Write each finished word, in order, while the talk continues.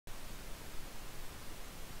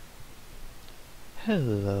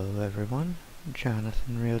Hello everyone,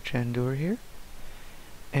 Jonathan Real Chandur here,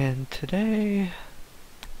 and today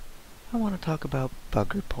I want to talk about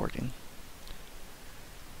bug reporting.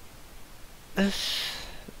 This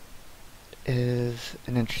is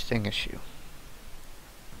an interesting issue.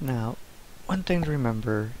 Now, one thing to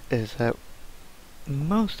remember is that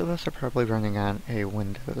most of us are probably running on a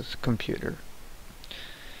Windows computer.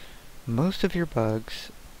 Most of your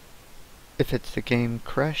bugs, if it's the game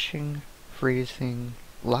crashing, freezing,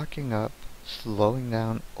 locking up, slowing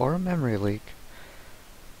down, or a memory leak,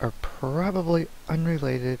 are probably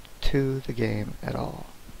unrelated to the game at all.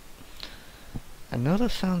 I know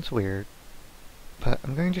this sounds weird, but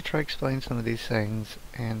I'm going to try to explain some of these things,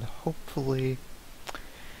 and hopefully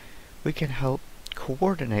we can help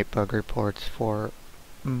coordinate bug reports for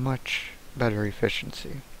much better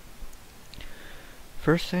efficiency.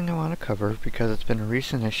 First thing I want to cover, because it's been a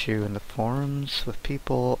recent issue in the forums with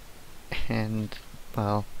people and,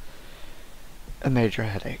 well, a major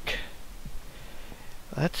headache.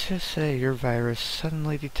 Let's just say your virus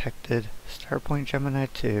suddenly detected Starpoint Gemini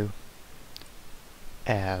 2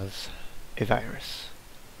 as a virus.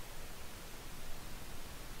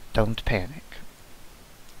 Don't panic.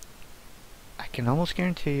 I can almost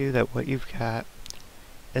guarantee you that what you've got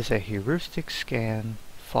is a heuristic scan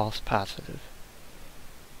false positive.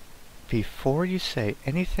 Before you say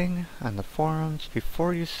anything on the forums,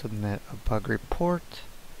 before you submit a bug report,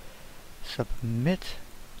 submit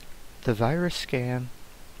the virus scan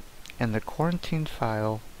and the quarantine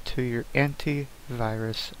file to your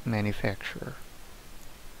antivirus manufacturer.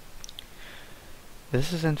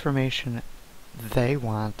 This is information they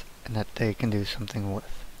want and that they can do something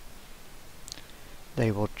with.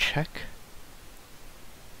 They will check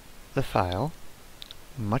the file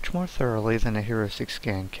much more thoroughly than a heuristic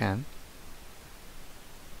scan can,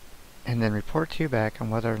 and then report to you back on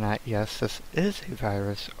whether or not, yes, this is a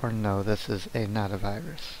virus, or no, this is not a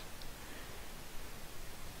virus.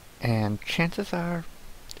 And chances are,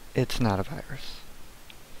 it's not a virus.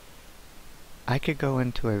 I could go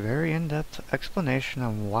into a very in-depth explanation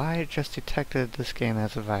on why it just detected this game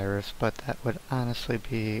as a virus, but that would honestly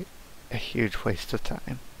be a huge waste of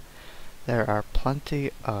time. There are plenty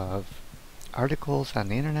of articles on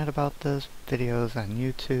the internet about this, videos on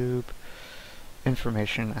YouTube,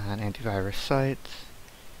 information on antivirus sites.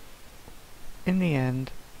 In the end,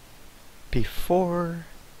 before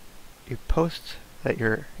you post that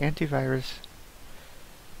your antivirus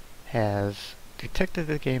has detected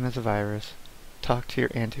the game as a virus, talk to your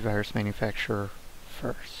antivirus manufacturer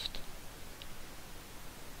first.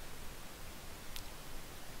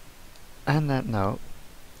 On that note,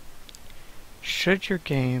 should your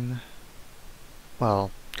game,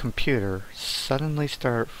 computer, suddenly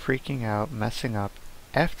start freaking out, messing up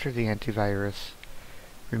after the antivirus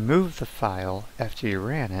removed the file after you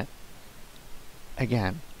ran it,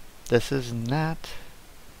 again, this is not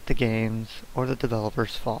the game's or the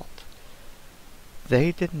developer's fault.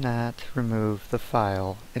 They did not remove the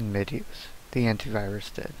file in mid-use. The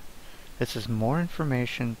antivirus did. This is more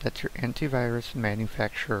information that your antivirus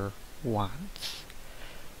manufacturer wants.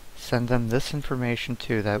 Send them this information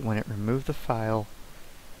too, that when it removed the file,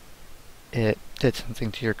 it did something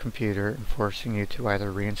to your computer and forcing you to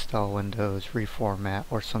either reinstall Windows, reformat,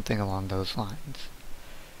 or something along those lines.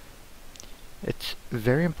 It's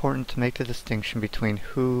very important to make the distinction between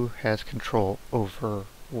who has control over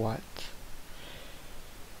what.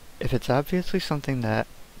 If it's obviously something that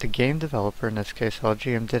the game developer, in this case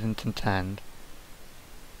LGM, didn't intend,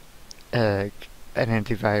 an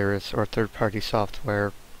antivirus or third-party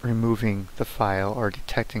software removing the file or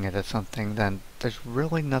detecting it as something, then there's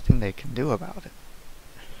really nothing they can do about it.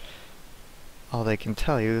 All they can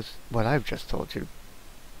tell you is what I've just told you.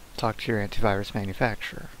 Talk to your antivirus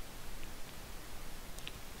manufacturer.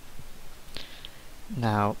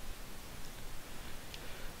 Now,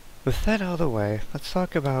 with that out of the way, let's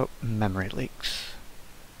talk about memory leaks.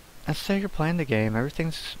 Let's say you're playing the game,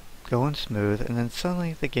 everything's going smooth, and then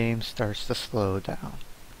suddenly the game starts to slow down.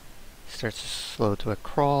 It starts to slow to a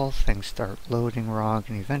crawl, things start loading wrong,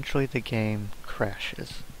 and eventually the game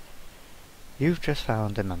crashes. You've just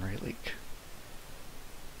found a memory leak.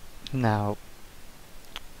 Now,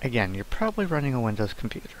 again, you're probably running a Windows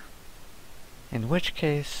computer. In which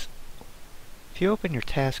case, if you open your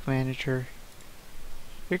task manager,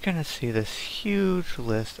 you're going to see this huge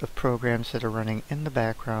list of programs that are running in the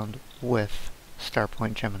background with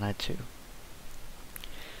Starpoint Gemini 2.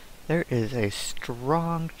 There is a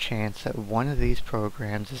strong chance that one of these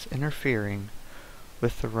programs is interfering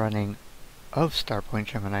with the running of Starpoint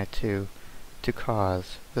Gemini 2 to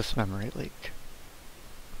cause this memory leak.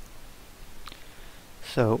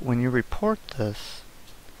 So when you report this,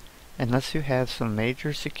 unless you have some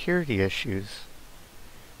major security issues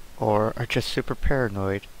or are just super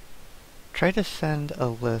paranoid, try to send a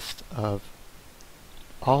list of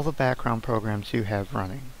all the background programs you have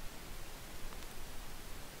running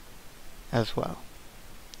as well.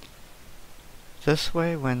 This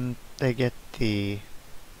way, when they get the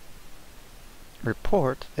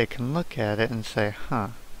report, they can look at it and say, huh,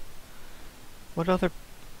 what other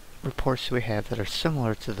reports do we have that are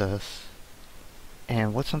similar to this,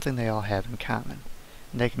 and what's something they all have in common?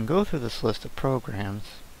 And they can go through this list of programs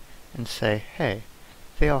and say, hey,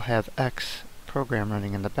 they all have X program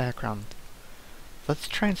running in the background. Let's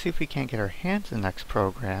try and see if we can't get our hands on X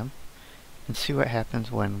program and see what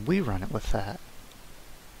happens when we run it with that.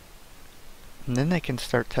 And then they can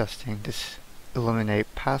start testing to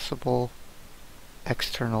eliminate possible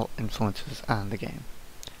external influences on the game.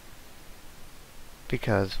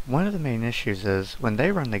 Because one of the main issues is when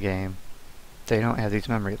they run the game, they don't have these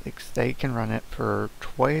memory leaks. They can run it for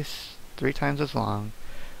twice, 3 times as long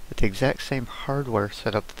with the exact same hardware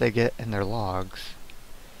setup that they get in their logs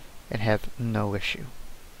and have no issue.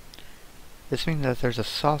 This means that there's a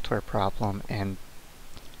software problem, and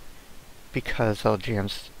because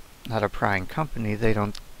LGM's not a prying company, they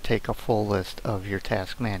don't take a full list of your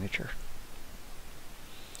task manager.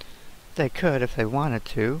 They could if they wanted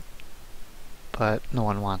to, but no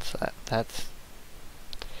one wants that.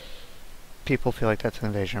 People feel like that's an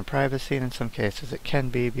invasion of privacy, and in some cases it can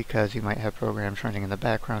be because you might have programs running in the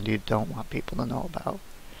background you don't want people to know about.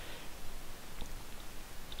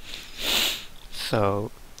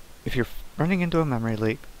 So, if you're running into a memory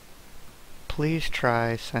leak, please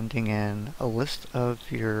try sending in a list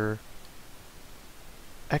of your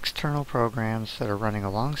external programs that are running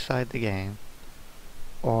alongside the game,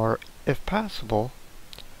 or if possible,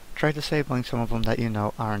 try disabling some of them that you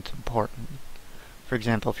know aren't important. For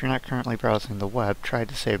example, if you're not currently browsing the web, try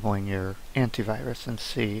disabling your antivirus and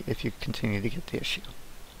see if you continue to get the issue.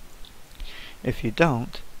 If you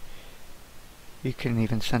don't, you can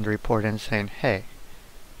even send a report in saying, hey,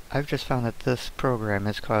 I've just found that this program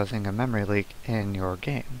is causing a memory leak in your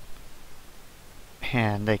game.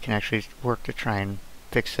 And they can actually work to try and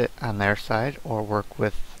fix it on their side, or work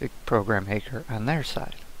with the program maker on their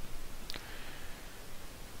side.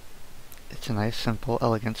 It's a nice, simple,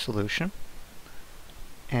 elegant solution,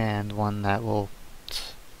 and one that will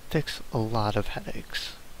fix a lot of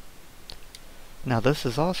headaches. Now, this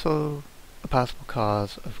is also a possible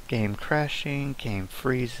cause of game crashing, game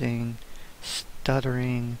freezing,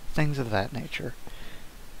 stuttering, things of that nature.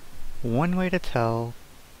 One way to tell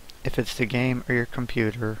if it's the game or your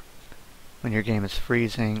computer when your game is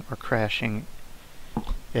freezing or crashing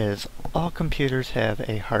is all computers have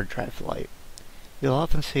a hard drive light. You'll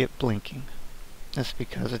often see it blinking. That's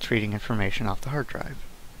because it's reading information off the hard drive.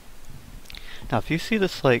 Now, if you see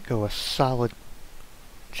this light go a solid,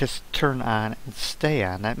 just turn on and stay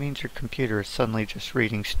on, that means your computer is suddenly just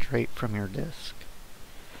reading straight from your disk.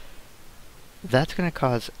 That's going to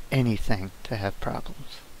cause anything to have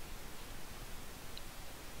problems.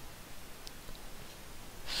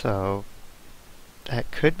 So,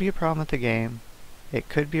 that could be a problem with the game. It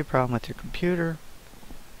could be a problem with your computer.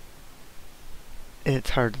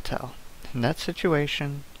 It's hard to tell. In that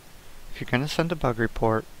situation, if you're going to send a bug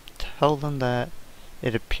report, tell them that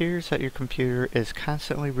it appears that your computer is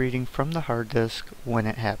constantly reading from the hard disk when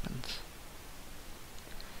it happens.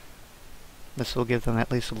 This will give them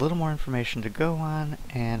at least a little more information to go on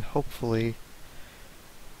and hopefully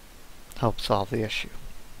help solve the issue.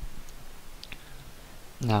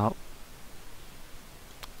 Now,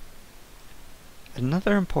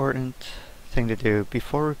 another important thing to do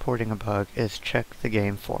before reporting a bug is check the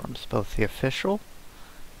game forums, both the official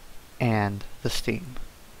and the Steam.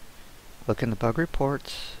 Look in the bug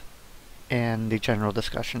reports and the general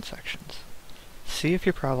discussion sections. See if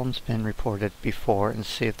your problem's been reported before and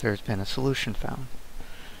see if there's been a solution found.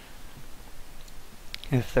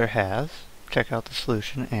 If there has, check out the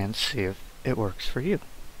solution and see if it works for you.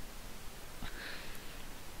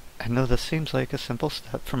 I know this seems like a simple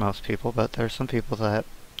step for most people, but there are some people that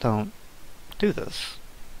don't do this.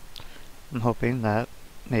 I'm hoping that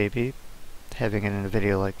maybe having it in a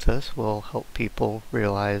video like this will help people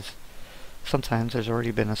realize sometimes there's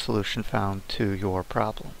already been a solution found to your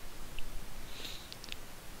problem.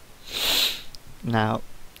 Now,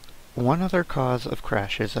 one other cause of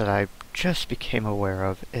crashes that I just became aware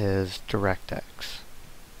of is DirectX.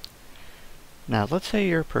 Now, let's say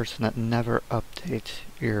you're a person that never updates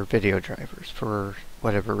your video drivers for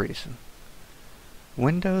whatever reason.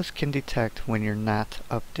 Windows can detect when you're not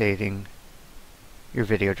updating your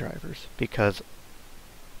video drivers because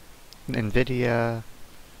NVIDIA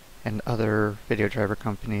and other video driver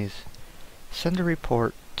companies send a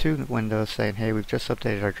report to Windows saying, hey, we've just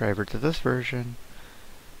updated our driver to this version,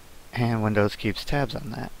 and Windows keeps tabs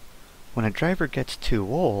on that. When a driver gets too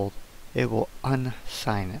old, it will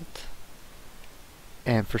unsign it.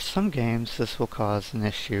 And for some games, this will cause an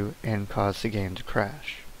issue and cause the game to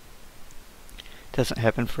crash. It doesn't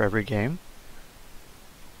happen for every game,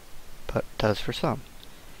 but does for some.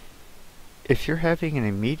 If you're having an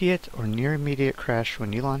immediate or near immediate crash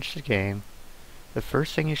when you launch the game, the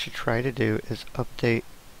first thing you should try to do is update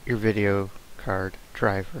your video card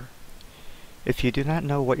driver. If you do not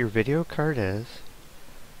know what your video card is,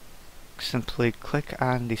 simply click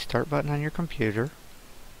on the start button on your computer,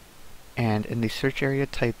 and in the search area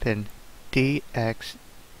type in DXDIAG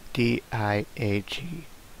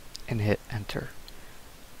and hit enter.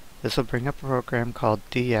 This will bring up a program called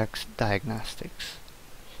DX Diagnostics.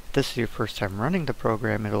 If this is your first time running the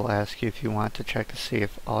program, it will ask you if you want to check to see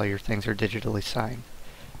if all your things are digitally signed.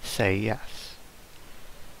 Say yes.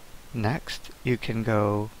 Next, you can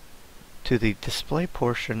go to the display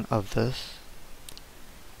portion of this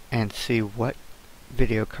and see what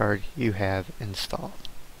video card you have installed.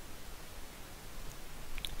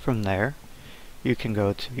 From there, you can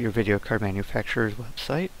go to your video card manufacturer's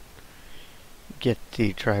website, get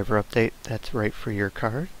the driver update that's right for your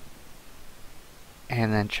card,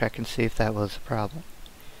 and then check and see if that was a problem.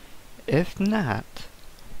 If not,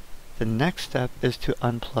 the next step is to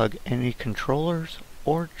unplug any controllers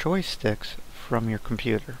or joysticks from your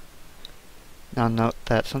computer. Now note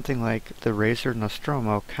that something like the Razer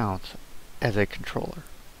Nostromo counts as a controller.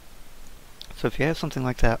 So if you have something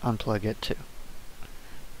like that, unplug it too.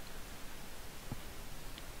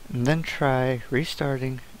 And then try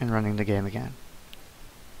restarting and running the game again.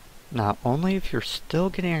 Now, only if you're still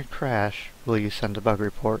getting a crash will you send a bug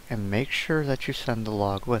report, and make sure that you send the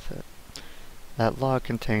log with it. That log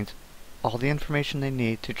contains all the information they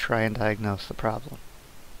need to try and diagnose the problem.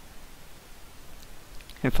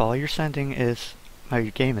 If all you're sending is, my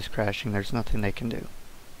game is crashing, there's nothing they can do.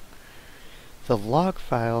 The log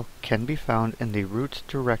file can be found in the root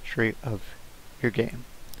directory of your game.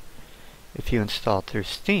 If you install through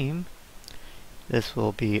Steam, this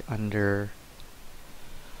will be under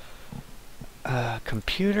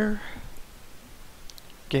computer,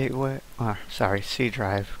 gateway, C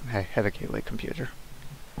drive, I have a gateway computer.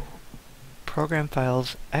 Program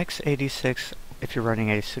files x86 if you're running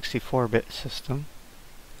a 64-bit system,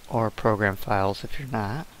 or program files if you're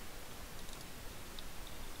not.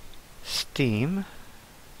 Steam,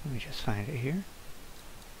 let me just find it here.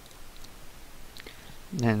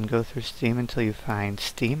 Then go through Steam until you find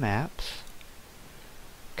Steam Apps,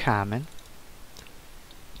 Common.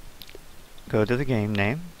 Go to the game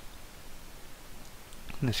name,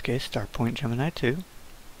 in this case Starpoint Gemini 2,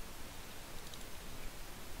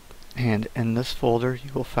 and in this folder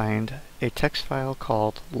you will find a text file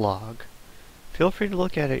called log. Feel free to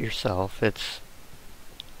look at it yourself, it's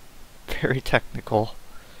very technical,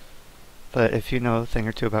 but if you know a thing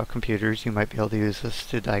or two about computers you might be able to use this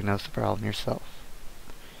to diagnose the problem yourself.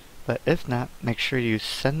 But if not, make sure you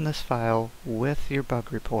send this file with your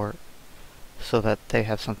bug report so that they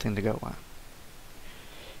have something to go on.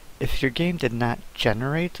 If your game did not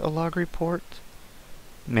generate a log report,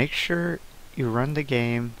 make sure you run the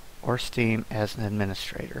game or Steam as an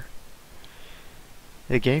administrator.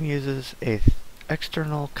 The game uses an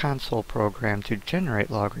external console program to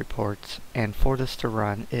generate log reports, and for this to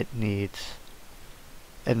run, it needs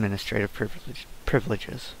administrative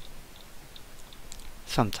privileges.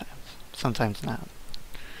 Sometimes not.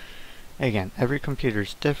 Again, every computer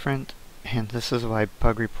is different, and this is why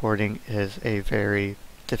bug reporting is a very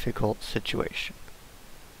difficult situation.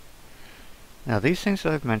 Now these things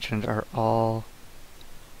that I've mentioned are all,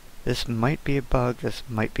 this might be a bug, this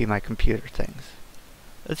might be my computer things.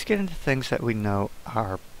 Let's get into things that we know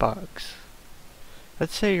are bugs.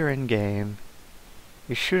 Let's say you're in game,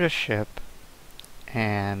 you shoot a ship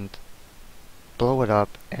and blow it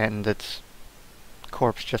up, and its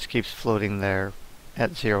corpse just keeps floating there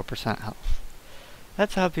at 0% health.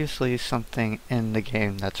 That's obviously something in the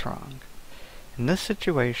game that's wrong. In this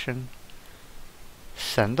situation,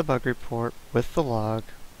 send the bug report with the log,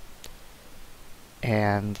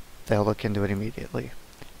 and they'll look into it immediately.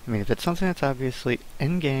 I mean, if it's something that's obviously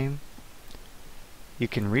in-game, you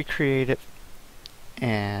can recreate it,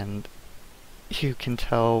 and you can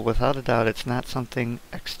tell without a doubt it's not something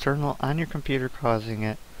external on your computer causing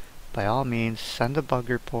it. By all means, send a bug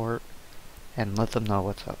report and let them know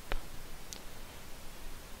what's up.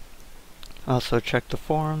 Also, check the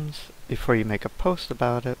forums before you make a post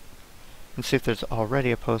about it, and see if there's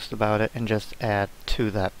already a post about it, and just add to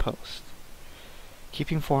that post.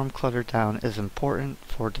 keeping forum clutter down is important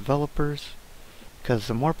for developers because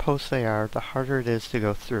the more posts they are, the harder it is to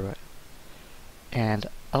go through it. And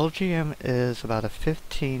LGM is about a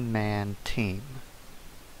 15-man team.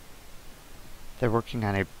 They're working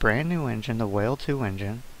on a brand new engine, the Whale 2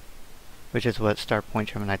 engine, which is what Starpoint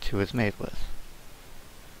Gemini 2 is made with.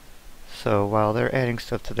 So while they're adding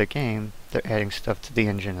stuff to the game, they're adding stuff to the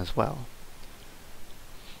engine as well.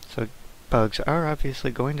 So bugs are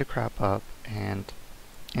obviously going to crop up, and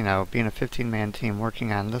you know, being a 15-man team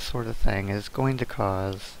working on this sort of thing is going to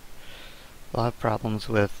cause a lot of problems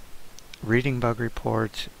with reading bug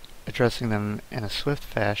reports, addressing them in a swift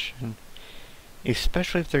fashion,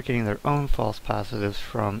 especially if they're getting their own false positives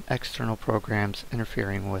from external programs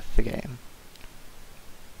interfering with the game.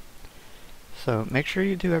 So make sure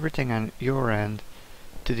you do everything on your end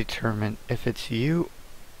to determine if it's you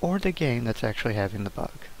or the game that's actually having the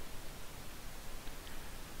bug.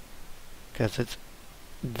 Because it's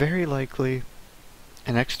very likely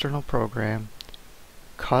an external program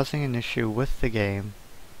causing an issue with the game.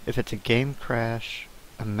 If it's a game crash,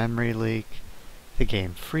 a memory leak, the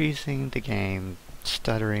game freezing, the game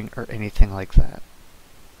stuttering, or anything like that.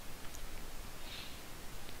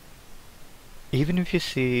 Even if you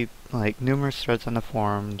see like numerous threads on the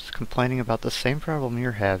forums complaining about the same problem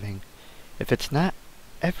you're having, if it's not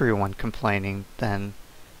everyone complaining, then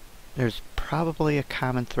there's probably a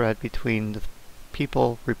common thread between the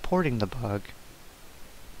people reporting the bug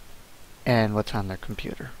and what's on their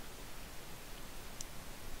computer.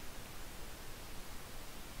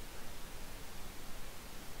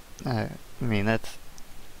 I mean, that's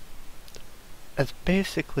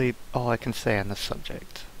basically all I can say on this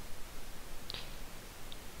subject.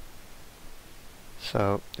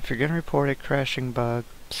 So, if you're going to report a crashing bug,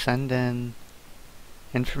 send in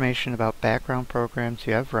information about background programs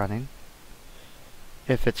you have running.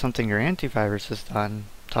 If it's something your antivirus has done,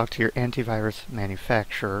 talk to your antivirus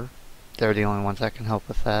manufacturer. They're the only ones that can help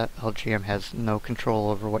with that. LGM has no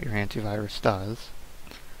control over what your antivirus does.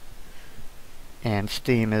 And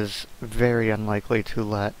Steam is very unlikely to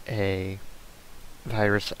let a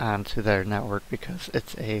virus onto their network because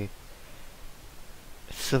it's a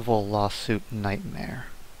civil lawsuit nightmare.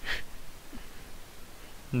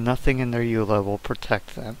 Nothing in their EULA will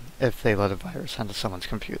protect them if they let a virus onto someone's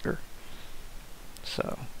computer.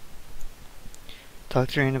 So, talk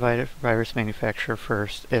to your antivirus manufacturer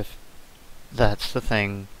first if that's the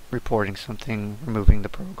thing, reporting something, removing the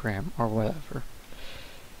program, or whatever.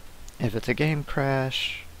 If it's a game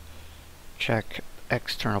crash, check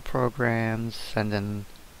external programs, send in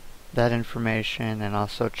that information, and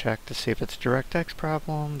also check to see if it's a DirectX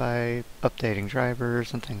problem by updating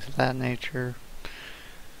drivers and things of that nature.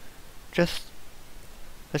 Just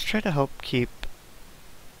let's try to help keep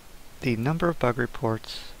the number of bug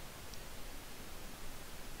reports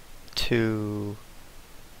to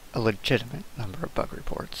a legitimate number of bug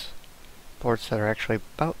reports. Reports that are actually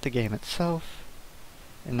about the game itself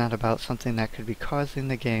and not about something that could be causing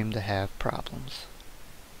the game to have problems.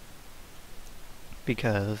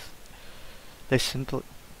 Because they simply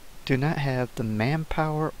do not have the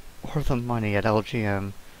manpower or the money at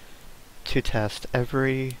LGM to test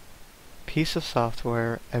every piece of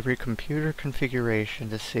software, every computer configuration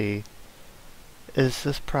to see, is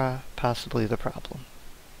this possibly the problem?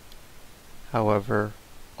 However,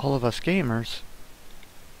 all of us gamers,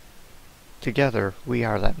 together, we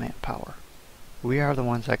are that manpower. We are the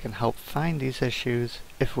ones that can help find these issues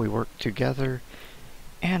if we work together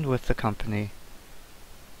and with the company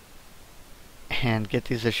and get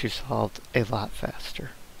these issues solved a lot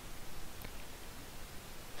faster.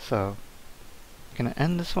 So, I'm going to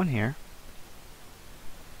end this one here.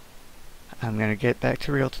 I'm going to get back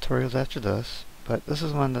to real tutorials after this, but this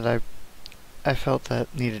is one that I felt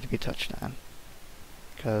that needed to be touched on,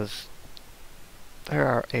 because there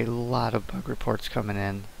are a lot of bug reports coming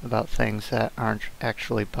in about things that aren't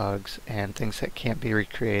actually bugs and things that can't be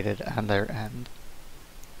recreated on their end.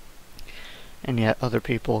 And yet other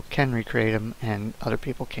people can recreate them and other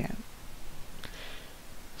people can't.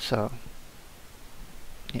 So,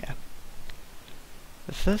 yeah.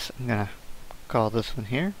 With this, I'm going to call this one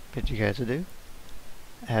here. Bid you guys adieu.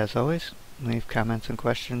 As always, leave comments and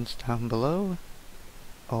questions down below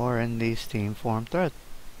or in the Steam forum thread.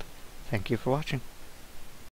 Thank you for watching.